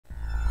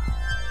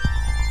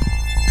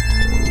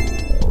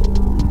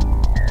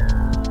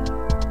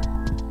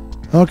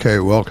Okay,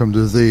 welcome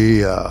to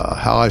the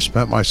How I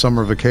Spent My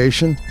Summer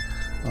Vacation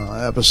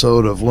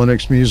episode of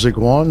Linux Music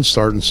 1,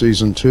 starting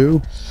Season 2.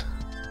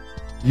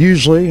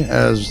 Usually,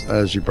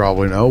 as you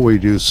probably know, we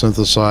do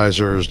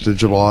synthesizers,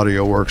 digital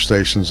audio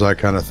workstations, that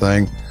kind of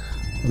thing.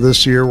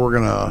 This year we're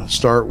going to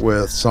start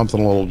with something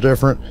a little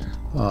different,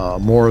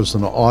 more as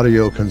an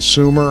audio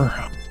consumer.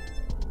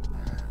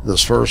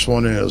 This first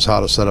one is how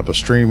to set up a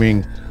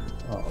streaming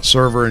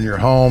server in your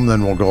home.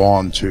 Then we'll go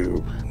on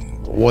to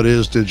what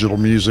is digital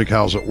music,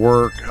 how's it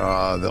work,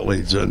 that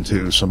leads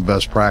into some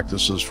best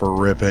practices for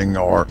ripping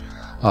or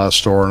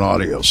storing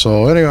audio.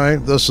 So anyway,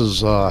 this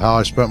is how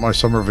I spent my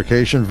summer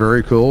vacation.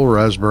 Very cool.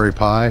 Raspberry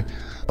Pi.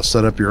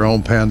 Set up your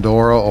own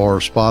Pandora or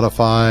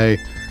Spotify,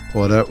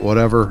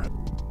 whatever,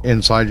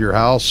 inside your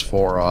house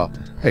for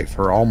hey,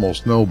 for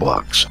almost no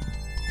bucks.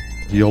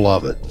 You'll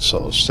love it.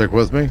 So stick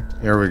with me.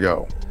 Here we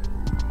go.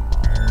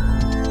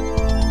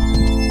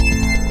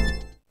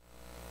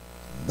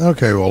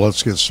 Okay, well,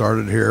 let's get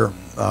started here.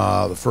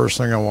 The first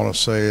thing I want to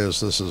say is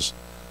there's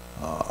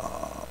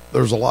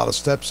a lot of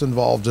steps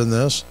involved in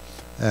this,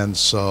 and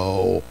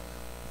so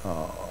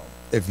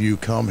if you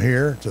come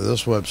here to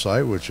this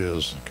website, which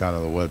is kind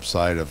of the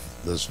website of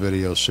this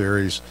video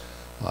series,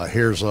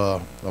 here's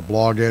a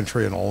blog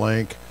entry and a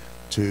link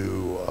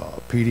to a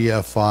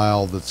PDF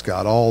file that's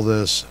got all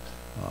this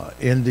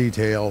in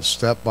detail,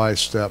 step by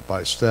step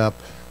by step.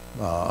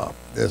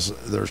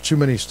 There's too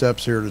many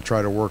steps here to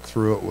try to work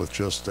through it with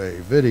just a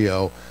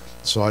video,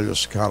 so I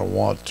just kind of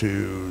want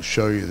to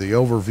show you the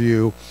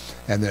overview,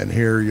 and then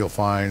here you'll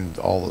find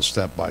all the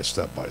step by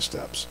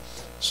steps.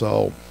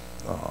 So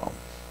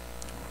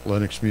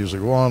Linux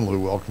Music 1,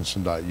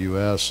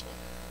 LouWilkinson.us.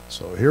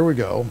 So here we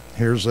go.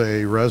 Here's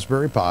a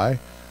Raspberry Pi,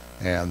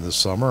 and this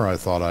summer I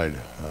thought I'd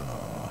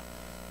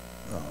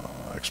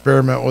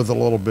experiment with it a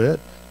little bit.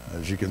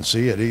 As you can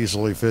see, it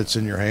easily fits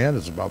in your hand.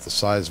 It's about the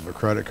size of a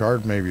credit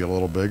card, maybe a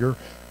little bigger.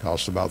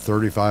 Costs about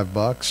 35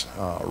 bucks.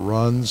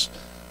 Runs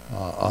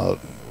a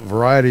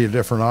variety of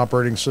different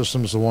operating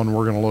systems. The one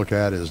we're going to look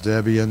at is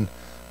Debian,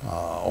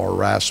 or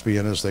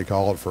Raspbian as they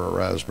call it for a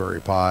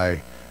Raspberry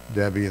Pi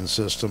Debian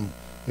system.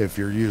 If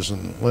you're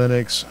using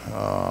Linux,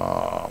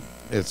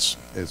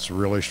 it's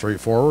really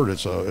straightforward.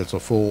 It's a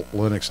full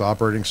Linux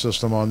operating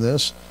system on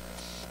this.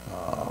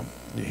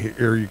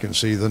 Here you can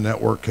see the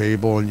network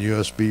cable and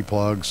USB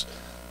plugs.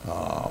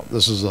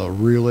 This is a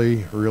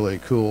really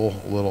cool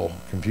little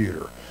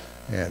computer,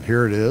 and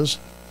here it is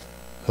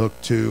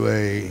hooked to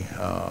a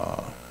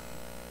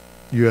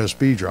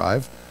USB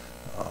drive.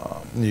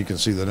 You can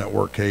see the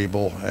network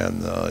cable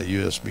and the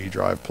USB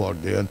drive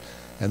plugged in,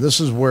 and this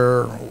is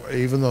where,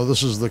 even though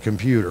this is the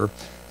computer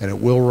and it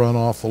will run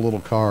off the little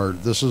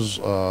card, this is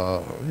it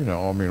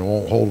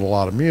won't hold a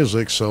lot of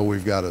music, so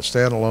we've got a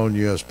standalone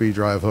USB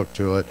drive hooked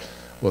to it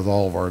with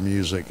all of our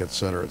music,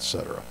 etc.,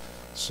 etc.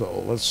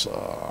 So let's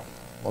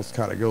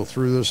kind of go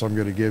through this. I'm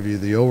going to give you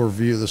the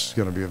overview. This is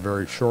going to be a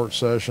very short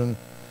session.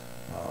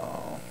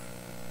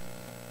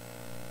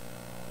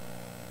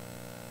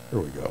 Here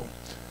we go.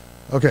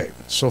 Okay,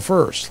 so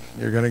first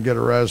you're going to get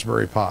a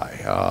Raspberry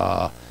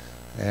Pi,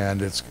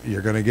 and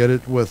you're going to get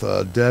it with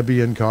a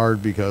Debian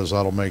card, because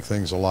that'll make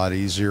things a lot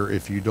easier.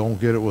 If you don't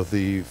get it with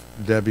the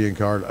Debian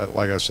card,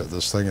 like I said,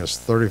 this thing is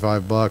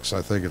 35 bucks.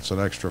 I think it's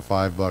an extra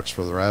 5 bucks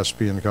for the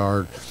Raspbian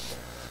card.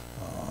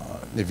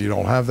 If you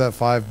don't have that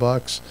 5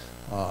 bucks,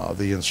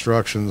 the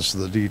instructions,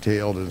 the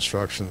detailed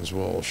instructions,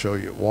 will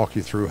walk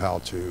you through how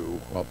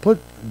to put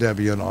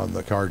Debian on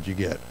the card you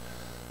get.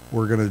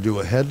 We're going to do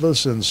a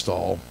headless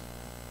install,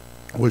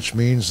 which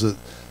means that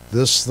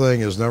this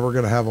thing is never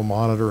going to have a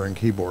monitor and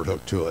keyboard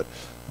hooked to it.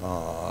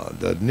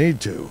 Doesn't need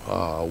to.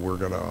 We're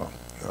going to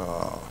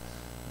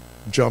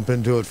jump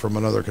into it from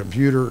another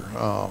computer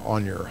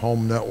on your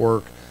home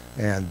network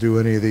and do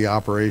any of the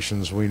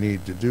operations we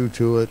need to do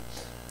to it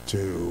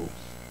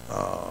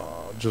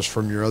just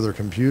from your other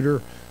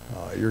computer.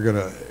 You're going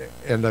to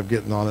end up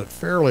getting on it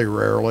fairly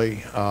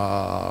rarely.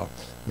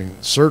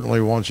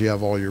 Certainly once you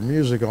have all your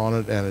music on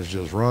it and it's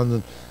just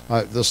running.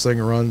 This thing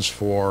runs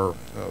for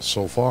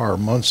so far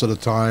months at a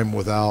time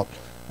without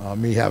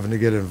me having to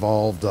get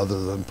involved, other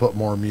than put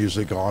more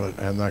music on it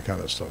and that kind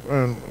of stuff.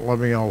 And let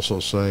me also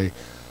say,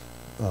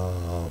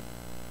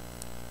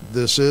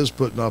 this is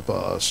putting up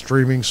a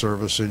streaming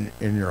service in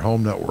your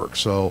home network,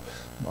 so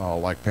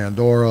like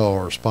Pandora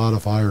or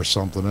Spotify or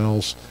something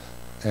else.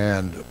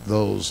 And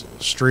those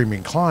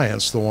streaming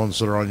clients, the ones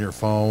that are on your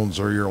phones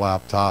or your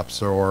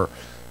laptops or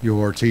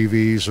your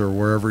TVs or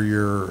wherever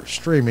you're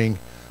streaming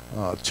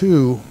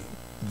to,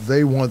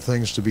 they want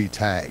things to be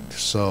tagged.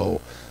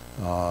 So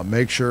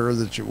make sure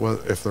that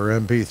if they're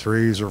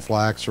MP3s or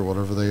FLACs or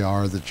whatever they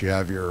are, that you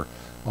have your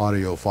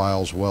audio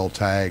files well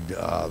tagged.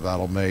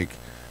 That'll make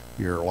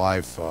your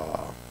life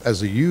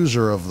as a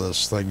user of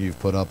this thing you've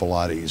put up a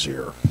lot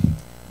easier.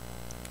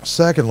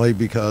 Thirdly,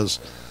 because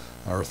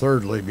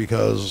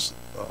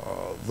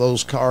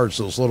those cards,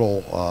 those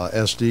little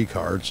SD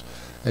cards,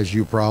 as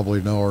you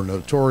probably know, are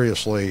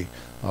notoriously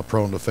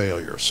prone to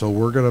failure. So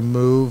we're going to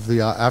move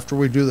after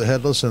we do the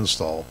headless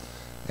install,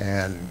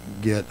 and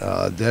get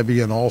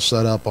Debian all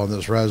set up on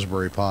this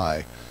Raspberry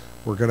Pi.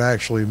 We're going to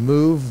actually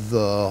move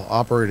the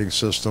operating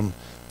system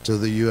to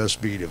the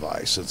USB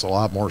device. It's a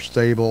lot more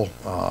stable.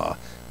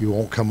 You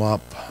won't come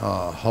up,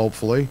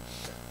 hopefully,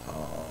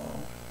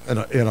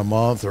 in a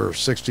month or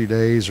 60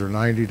 days or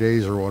 90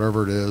 days or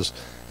whatever it is,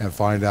 and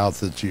find out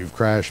that you've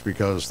crashed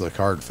because the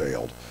card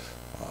failed.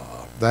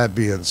 That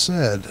being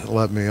said,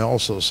 let me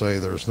also say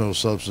there's no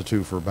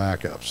substitute for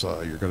backups.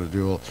 You're going to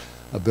do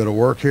a bit of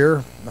work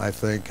here. I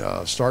think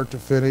start to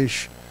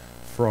finish,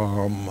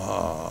 from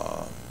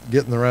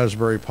getting the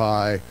Raspberry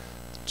Pi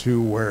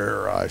to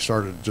where I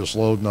started just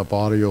loading up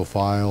audio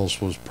files,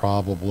 was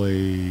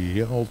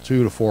probably 2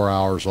 to 4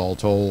 hours all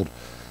told.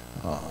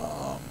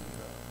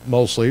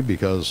 Mostly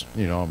because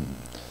I'm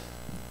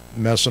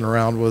messing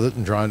around with it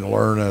and trying to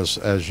learn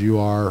as you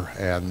are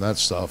and that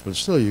stuff, but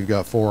still you've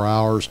got 4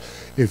 hours.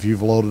 If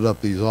you've loaded up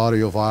these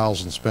audio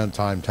files and spent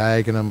time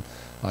tagging them,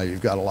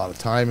 you've got a lot of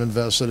time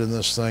invested in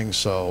this thing.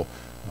 So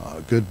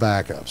good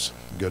backups.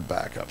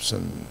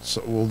 And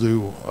so we'll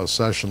do a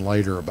session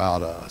later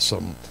about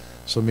some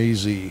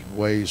easy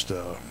ways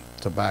to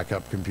back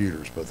up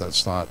computers, but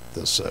that's not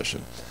this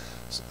session.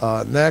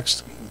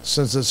 Next,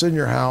 since it's in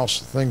your house,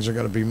 things are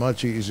going to be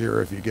much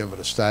easier if you give it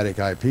a static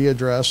IP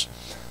address.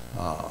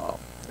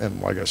 And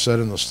like I said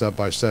in the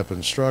step-by-step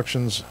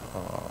instructions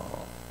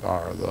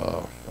are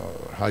the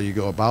how you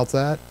go about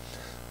that.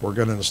 We're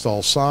going to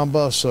install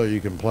Samba so you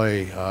can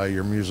play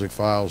your music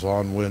files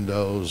on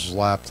Windows,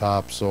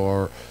 laptops,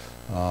 or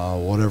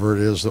whatever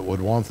it is that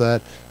would want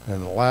that.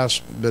 And the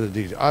last bit of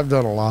detail, I've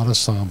done a lot of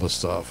Samba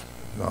stuff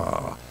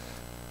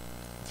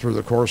through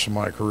the course of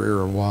my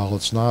career, and while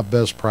it's not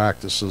best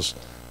practices,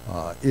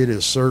 it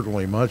is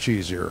certainly much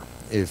easier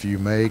if you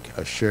make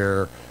a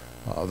share,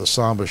 the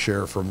Samba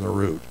share from the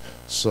root.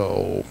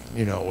 So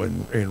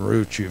in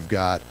root you've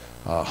got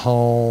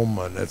home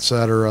and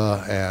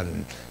etc.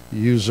 and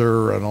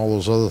user and all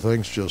those other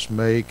things. Just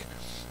make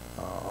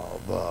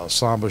the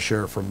Samba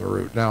share from the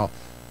root. Now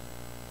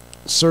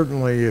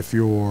certainly if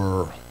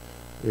you're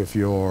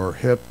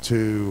hip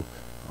to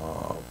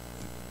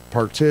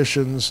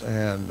partitions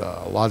and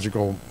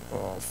logical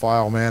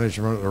file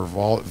management or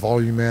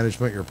volume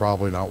management, you're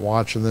probably not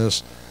watching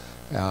this,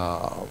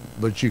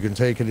 but you can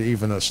take it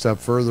even a step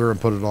further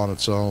and put it on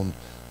its own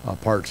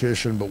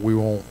partition, but we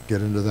won't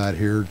get into that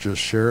here.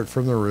 Just share it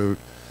from the root,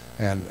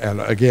 and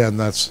again,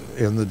 that's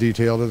in the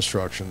detailed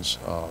instructions,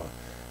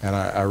 and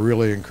I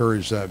really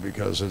encourage that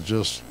because it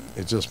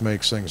just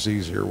makes things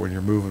easier when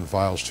you're moving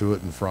files to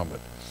it and from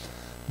it.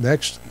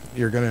 Next,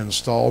 you're going to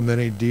install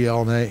Mini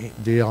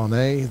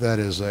Dlna. That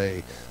is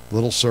a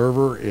little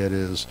server. It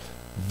is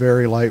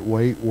very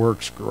lightweight,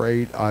 works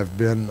great. I've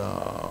been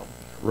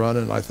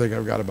running, I think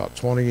I've got about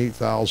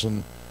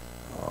 28,000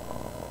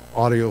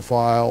 audio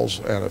files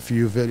and a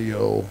few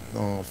video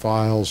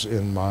files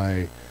on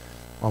my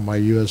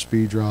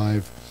USB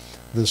drive.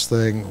 This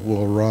thing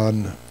will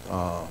run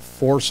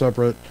 4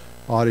 separate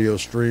audio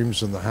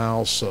streams in the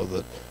house, so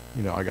that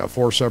I got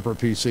 4 separate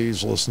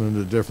PCs listening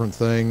to different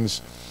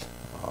things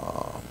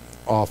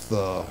off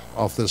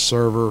this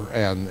server,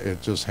 and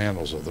it just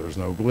handles it. There's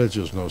no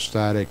glitches, no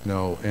static,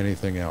 no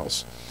anything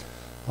else.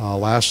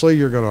 Lastly,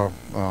 you're going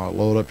to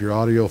load up your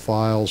audio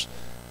files,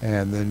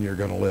 and then you're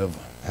going to live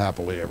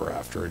happily ever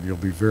after, and you'll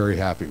be very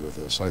happy with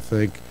this. I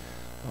think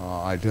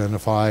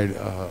identified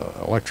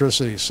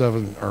electricity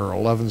 7 or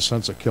 11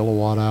 cents a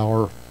kilowatt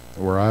hour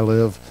where I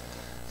live,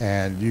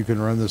 and you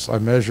can run this. I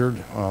measured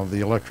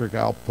the electric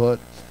output,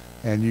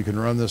 and you can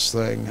run this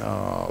thing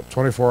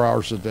 24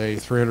 hours a day,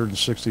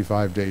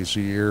 365 days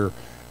a year,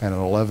 and at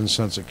 11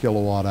 cents a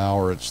kilowatt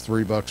hour, it's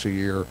 $3 a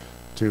year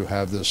to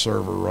have this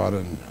server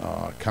running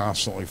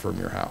constantly from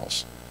your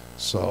house.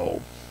 So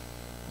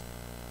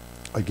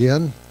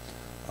again,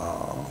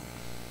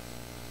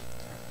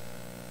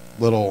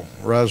 little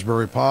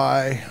Raspberry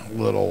Pi,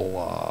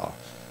 little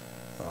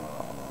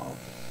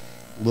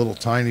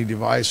tiny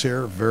device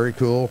here, very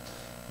cool.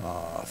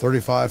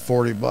 35,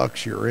 40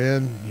 bucks, you're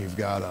in. You've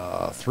got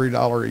a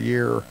 $3 a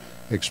year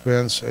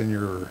expense and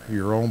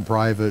your own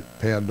private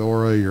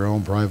Pandora, your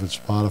own private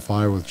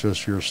Spotify with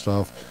just your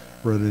stuff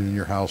running in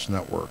your house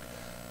network.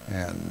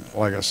 And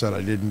like I said,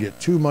 I didn't get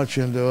too much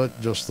into it,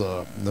 just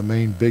the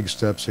main big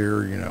steps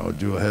here.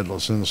 Do a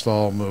headless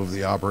install, move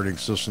the operating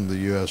system to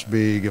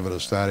USB, give it a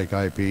static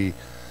IP.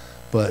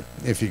 But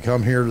if you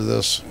come here to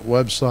this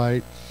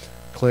website,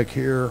 click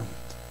here,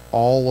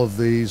 all of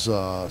these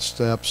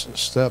steps,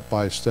 step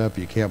by step,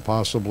 you can't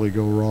possibly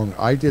go wrong.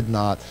 I did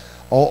not,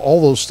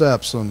 all those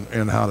steps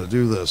in how to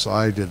do this,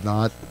 I did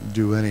not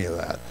do any of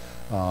that.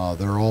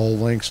 They're all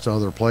links to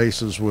other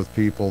places with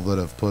people that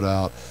have put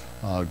out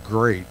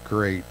great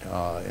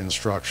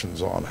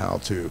instructions on how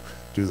to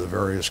do the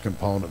various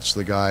components.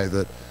 The guy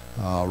that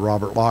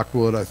Robert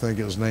Lockwood, I think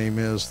his name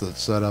is, that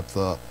set up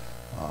the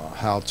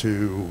how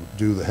to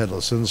do the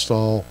headless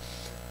install,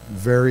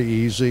 very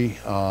easy.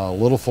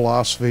 Little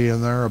philosophy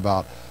in there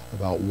about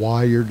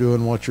why you're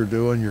doing what you're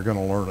doing. You're going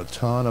to learn a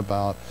ton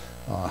about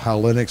how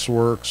Linux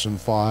works and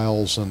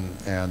files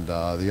and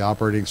the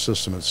operating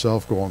system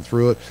itself, going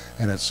through it,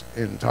 and it's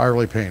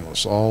entirely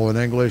painless, all in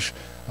English.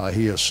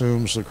 He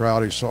assumes the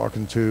crowd he's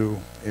talking to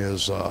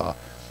is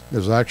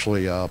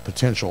actually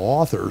potential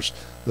authors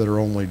that are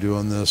only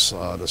doing this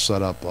to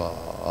set up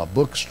a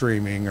book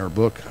streaming or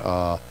book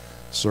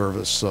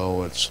service.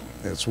 So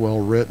it's well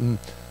written,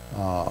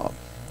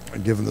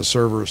 given the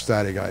server a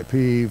static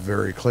IP,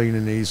 very clean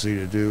and easy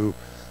to do.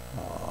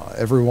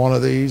 Every one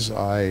of these,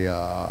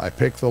 I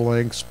picked the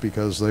links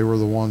because they were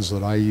the ones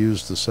that I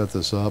used to set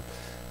this up,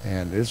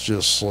 and it's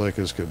just slick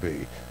as could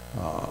be.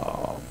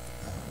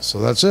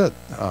 So that's it.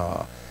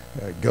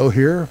 Go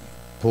here,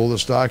 pull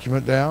this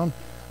document down,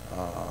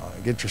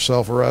 get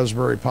yourself a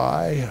Raspberry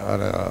Pi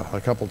and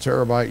a couple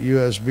terabyte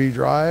USB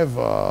drive,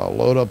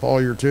 load up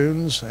all your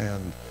tunes,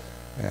 and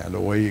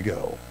away you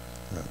go.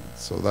 And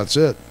so that's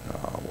it.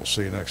 We'll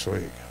see you next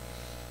week.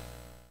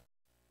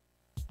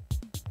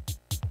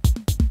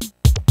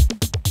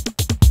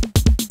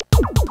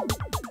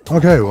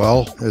 Okay,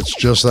 well, it's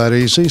just that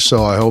easy,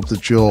 so I hope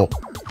that you'll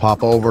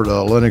pop over to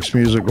Linux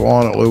Music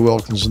One at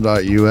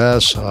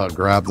lewwilkinson.us,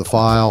 grab the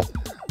file,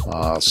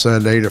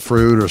 send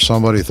Adafruit or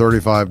somebody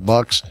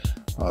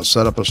 $35,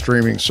 set up a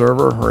streaming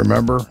server.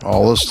 Remember,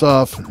 all this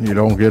stuff, you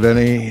don't get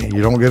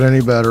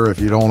any better if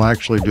you don't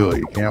actually do it.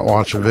 You can't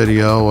watch a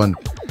video and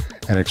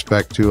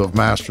expect to have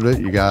mastered it.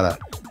 You gotta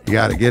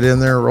get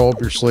in there, roll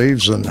up your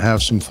sleeves, and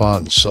have some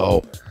fun.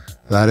 So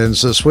that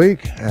ends this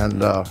week,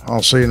 and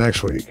I'll see you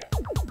next week.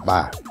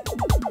 Bye.